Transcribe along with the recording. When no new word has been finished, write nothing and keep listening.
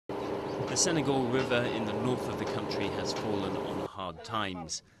The Senegal River in the north of the country has fallen on hard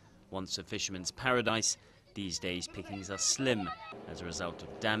times. Once a fisherman's paradise, these days pickings are slim as a result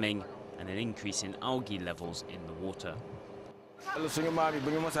of damming and an increase in algae levels in the water. Our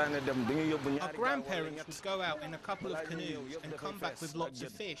grandparents would go out in a couple of canoes and come back with lots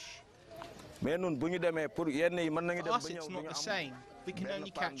of fish. For us it's not the same. We can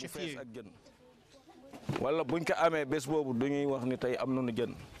only catch a few.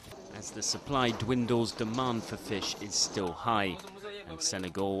 As the supply dwindles, demand for fish is still high, and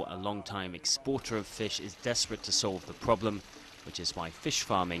Senegal, a long-time exporter of fish, is desperate to solve the problem, which is why fish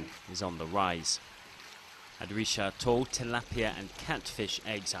farming is on the rise. At Richard-Toll, tilapia and catfish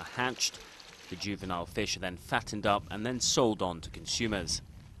eggs are hatched. The juvenile fish are then fattened up and then sold on to consumers.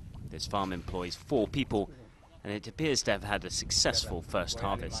 This farm employs 4 people, and it appears to have had a successful first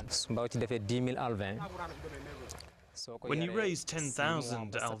harvest. When you raise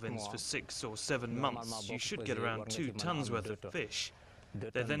 10,000 alvins for 6 or 7 months, you should get around 2 tons worth of fish.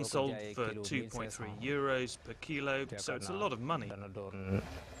 They're then sold for €2.3 per kilo, so it's a lot of money.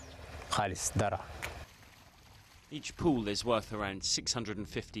 Each pool is worth around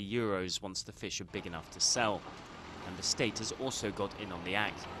 €650 once the fish are big enough to sell. And the state has also got in on the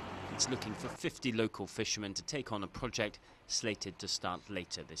act. It's looking for 50 local fishermen to take on a project slated to start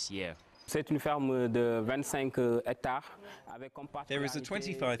later this year. There is a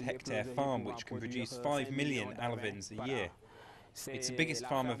 25-hectare farm which can produce 5 million alvins a year. It's the biggest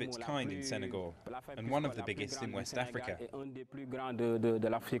farm of its kind in Senegal, and one of the biggest in West Africa.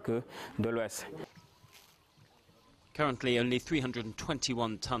 Currently, only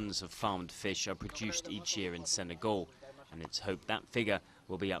 321 tons of farmed fish are produced each year in Senegal, and it's hoped that figure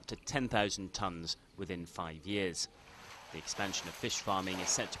will be up to 10,000 tons within 5 years. The expansion of fish farming is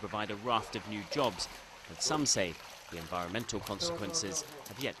set to provide a raft of new jobs, but some say the environmental consequences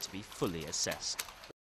have yet to be fully assessed.